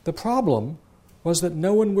 The problem was that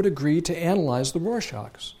no one would agree to analyze the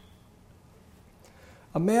Rorschachs.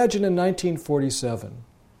 Imagine in 1947,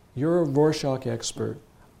 you're a Rorschach expert.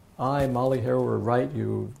 I, Molly Harrower, write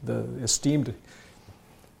you, the esteemed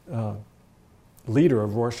leader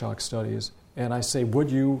of Rorschach studies, and I say,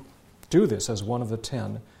 would you do this as one of the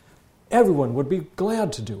 10? Everyone would be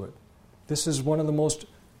glad to do it. This is one of the most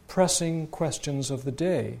pressing questions of the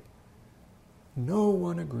day. No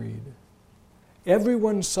one agreed.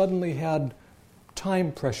 Everyone suddenly had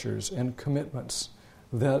time pressures and commitments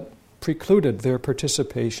that precluded their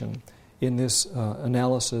participation in this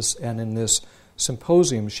analysis and in this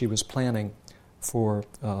symposium she was planning for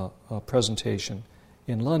a presentation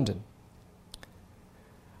in London.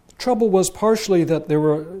 The trouble was partially that there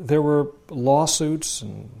were lawsuits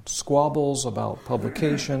and squabbles about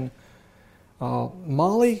publication.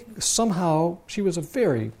 Molly, somehow, she was a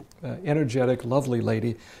very energetic, lovely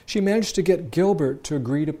lady. She managed to get Gilbert to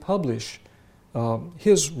agree to publish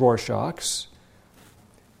his Rorschachs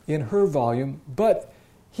in her volume, but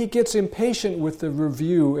he gets impatient with the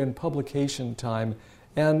review and publication time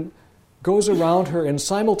and goes around her and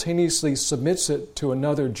simultaneously submits it to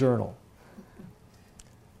another journal.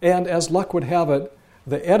 And as luck would have it,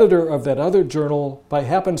 the editor of that other journal, by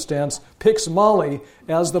happenstance, picks Molly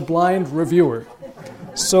as the blind reviewer.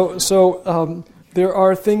 So there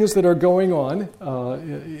are things that are going on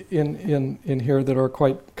in here that are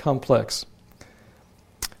quite complex.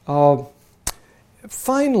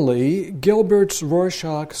 Finally, Gilbert's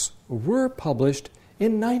Rorschachs were published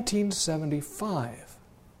in 1975.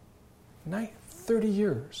 30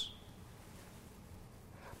 years.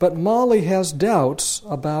 But Molly has doubts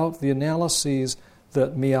about the analyses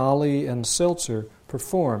that Miale and Seltzer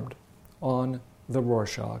performed on the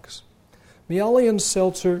Rorschachs. Miale and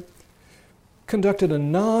Seltzer conducted a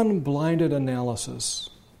non-blinded analysis,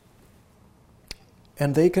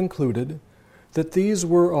 and they concluded that these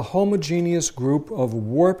were a homogeneous group of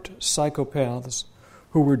warped psychopaths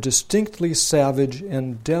who were distinctly savage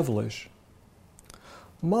and devilish.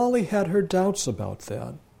 Molly had her doubts about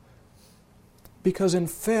that, because in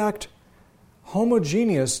fact,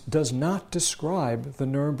 homogeneous does not describe the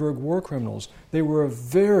Nuremberg war criminals. They were a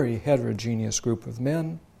very heterogeneous group of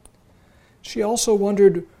men. She also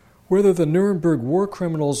wondered whether the Nuremberg war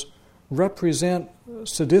criminals represent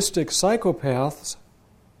sadistic psychopaths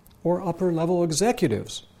or upper-level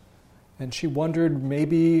executives. And she wondered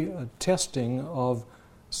maybe a testing of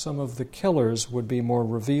some of the killers would be more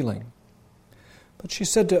revealing. But she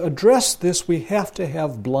said to address this, we have to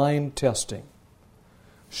have blind testing.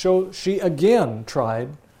 So she again tried,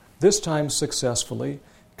 this time successfully,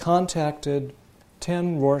 contacted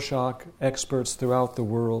 10 Rorschach experts throughout the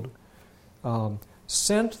world,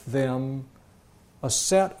 sent them a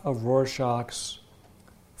set of Rorschachs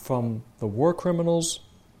from the war criminals,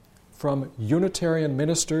 from Unitarian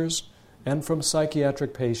ministers, and from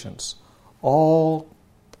psychiatric patients, all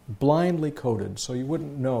blindly coded, so you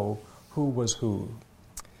wouldn't know who was who.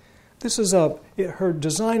 This is her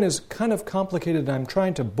design is kind of complicated, and I'm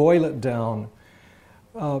trying to boil it down.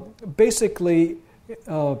 Basically,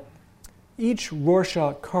 each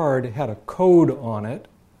Rorschach card had a code on it.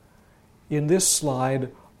 In this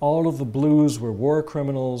slide, all of the blues were war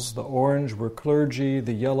criminals, the orange were clergy,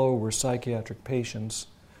 the yellow were psychiatric patients.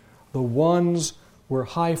 The ones were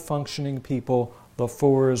high-functioning people, the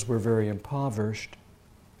fours were very impoverished.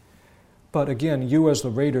 But again, you as the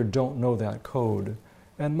rater don't know that code.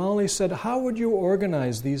 And Molly said, how would you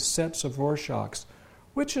organize these sets of Rorschachs?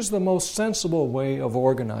 Which is the most sensible way of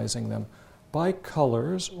organizing them? By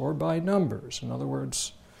colors or by numbers? In other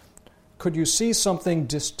words, could you see something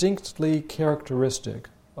distinctly characteristic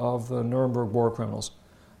of the Nuremberg war criminals?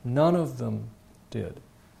 None of them did.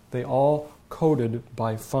 They all coded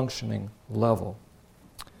by functioning level.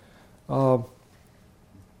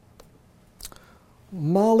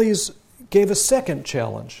 Molly's gave a second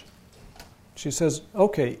challenge. She says,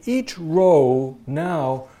 okay, each row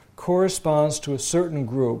now corresponds to a certain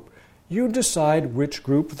group. You decide which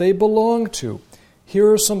group they belong to.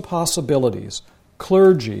 Here are some possibilities.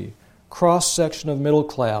 Clergy, cross-section of middle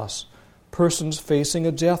class, persons facing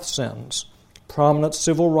a death sentence, prominent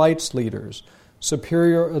civil rights leaders,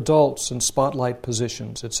 superior adults in spotlight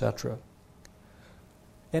positions, etc.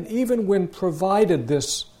 And even when provided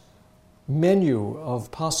this menu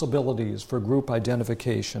of possibilities for group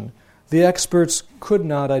identification, the experts could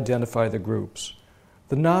not identify the groups.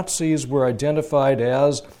 The Nazis were identified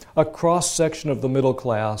as a cross-section of the middle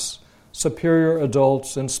class, superior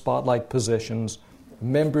adults in spotlight positions,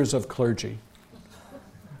 members of clergy.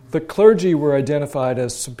 The clergy were identified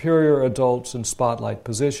as superior adults in spotlight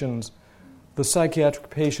positions. The psychiatric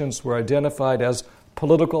patients were identified as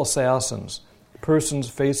political assassins, persons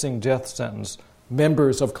facing death sentence,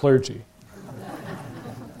 members of clergy.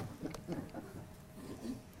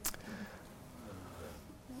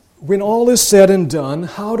 When all is said and done,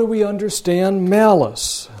 how do we understand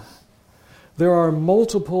malice? There are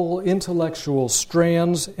multiple intellectual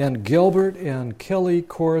strands, and Gilbert and Kelly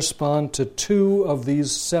correspond to two of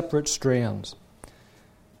these separate strands.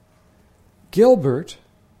 Gilbert,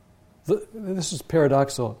 this is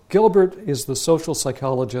paradoxical, Gilbert is the social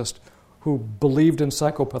psychologist who believed in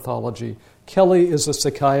psychopathology. Kelly is a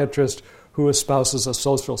psychiatrist who espouses a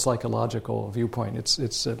social psychological viewpoint.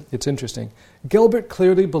 It's interesting. Gilbert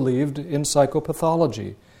clearly believed in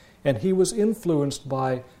psychopathology, and he was influenced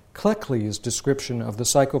by Cleckley's description of the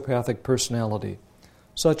psychopathic personality.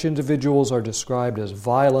 Such individuals are described as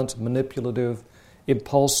violent, manipulative,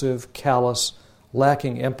 impulsive, callous,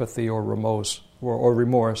 lacking empathy or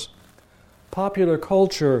remorse. Popular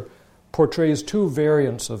culture portrays two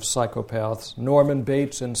variants of psychopaths, Norman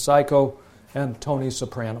Bates in Psycho and Tony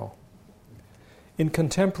Soprano. In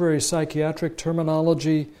contemporary psychiatric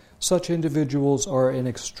terminology, such individuals are an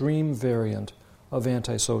extreme variant of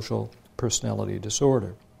antisocial personality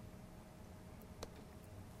disorder.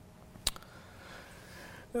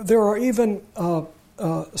 There are even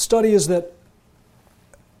studies that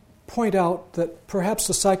point out that perhaps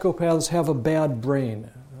the psychopaths have a bad brain,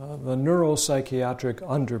 the neuropsychiatric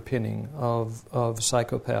underpinning of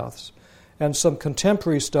psychopaths. And some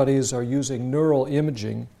contemporary studies are using neural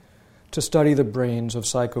imaging to study the brains of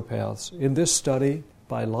psychopaths. In this study,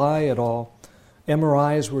 by Lai et al.,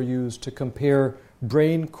 MRIs were used to compare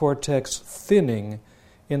brain cortex thinning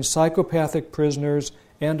in psychopathic prisoners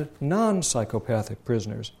and non-psychopathic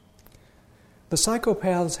prisoners. The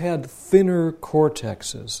psychopaths had thinner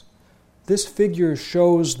cortexes. This figure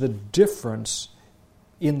shows the difference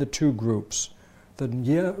in the two groups.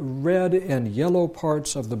 The red and yellow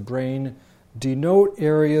parts of the brain denote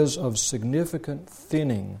areas of significant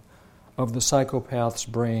thinning of the psychopath's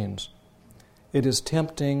brains. It is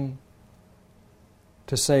tempting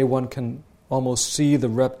to say one can almost see the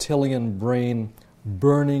reptilian brain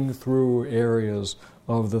burning through areas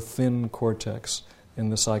of the thin cortex in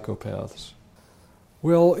the psychopaths.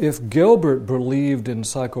 Well, if Gilbert believed in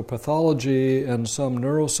psychopathology and some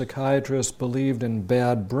neuropsychiatrists believed in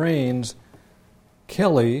bad brains,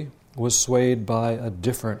 Kelly was swayed by a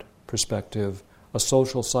different perspective, a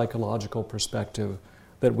social psychological perspective,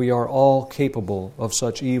 that we are all capable of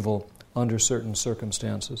such evil under certain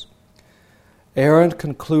circumstances. Arendt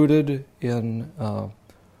concluded in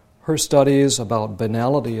her studies about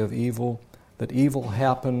banality of evil that evil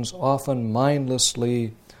happens often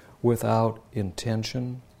mindlessly without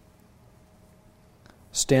intention.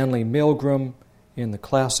 Stanley Milgram, in the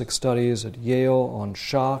classic studies at Yale on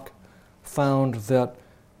shock, found that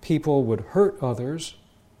people would hurt others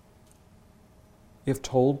if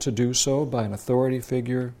told to do so by an authority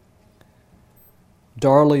figure.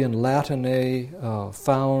 Darley and Latané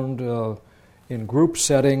found in group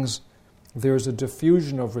settings there's a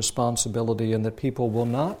diffusion of responsibility and that people will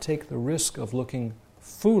not take the risk of looking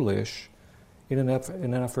foolish in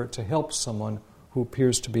an effort to help someone who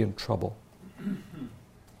appears to be in trouble.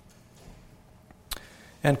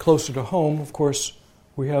 And closer to home, of course,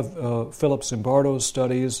 we have Philip Zimbardo's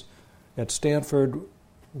studies at Stanford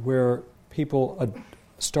where people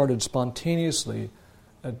started spontaneously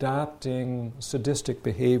adopting sadistic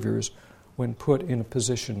behaviors when put in a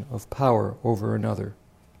position of power over another.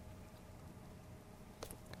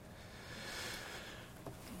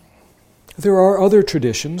 There are other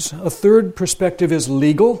traditions. A third perspective is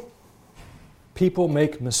legal. People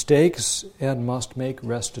make mistakes and must make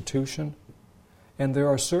restitution. And there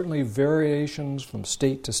are certainly variations from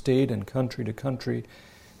state to state and country to country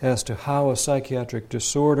as to how a psychiatric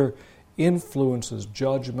disorder influences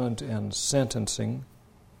judgment and sentencing.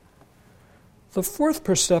 The fourth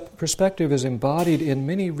perspective is embodied in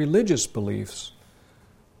many religious beliefs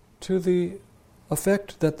to the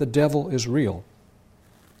effect that the devil is real.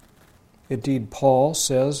 Indeed, Paul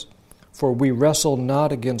says, "For we wrestle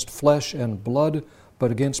not against flesh and blood, but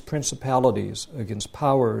against principalities, against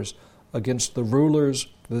powers, against the rulers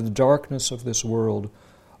of the darkness of this world,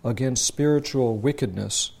 against spiritual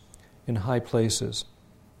wickedness in high places."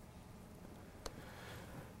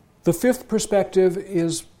 The fifth perspective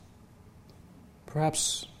is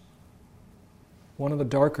perhaps one of the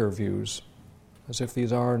darker views, as if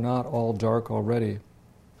these are not all dark already.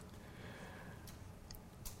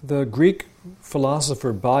 The Greek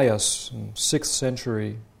philosopher Bias in 6th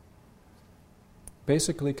century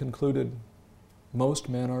basically concluded most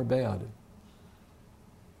men are bad.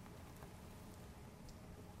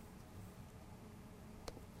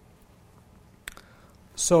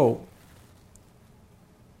 So,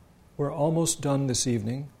 we're almost done this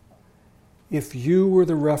evening. If you were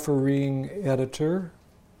the refereeing editor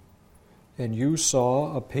and you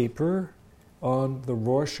saw a paper on the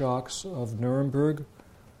Rorschachs of Nuremberg,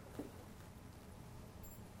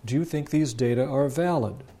 do you think these data are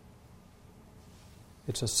valid?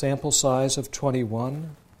 It's a sample size of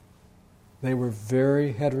 21. They were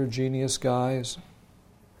very heterogeneous guys.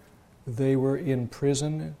 They were in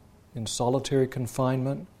prison, in solitary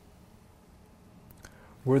confinement.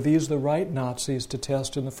 Were these the right Nazis to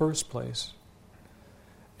test in the first place?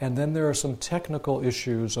 And then there are some technical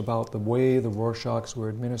issues about the way the Rorschachs were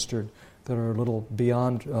administered that are a little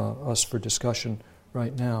beyond us for discussion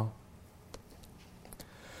right now.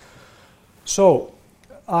 So,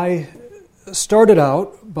 I started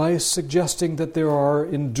out by suggesting that there are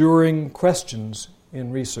enduring questions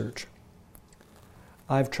in research.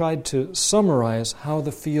 I've tried to summarize how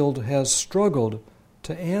the field has struggled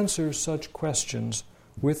to answer such questions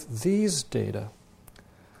with these data.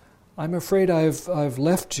 I'm afraid I've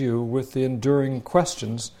left you with the enduring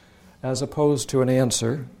questions as opposed to an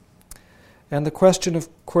answer. And the question, of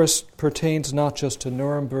course, pertains not just to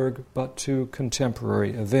Nuremberg, but to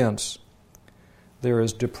contemporary events. There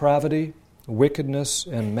is depravity, wickedness,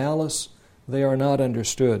 and malice. They are not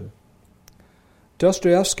understood.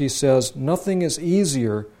 Dostoevsky says, nothing is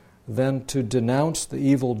easier than to denounce the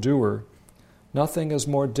evildoer. Nothing is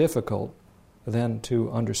more difficult than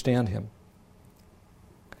to understand him.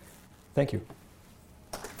 Thank you.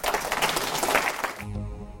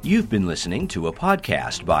 You've been listening to a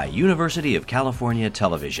podcast by University of California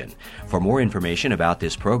Television. For more information about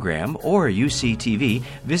this program or UCTV,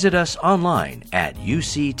 visit us online at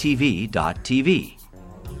uctv.tv.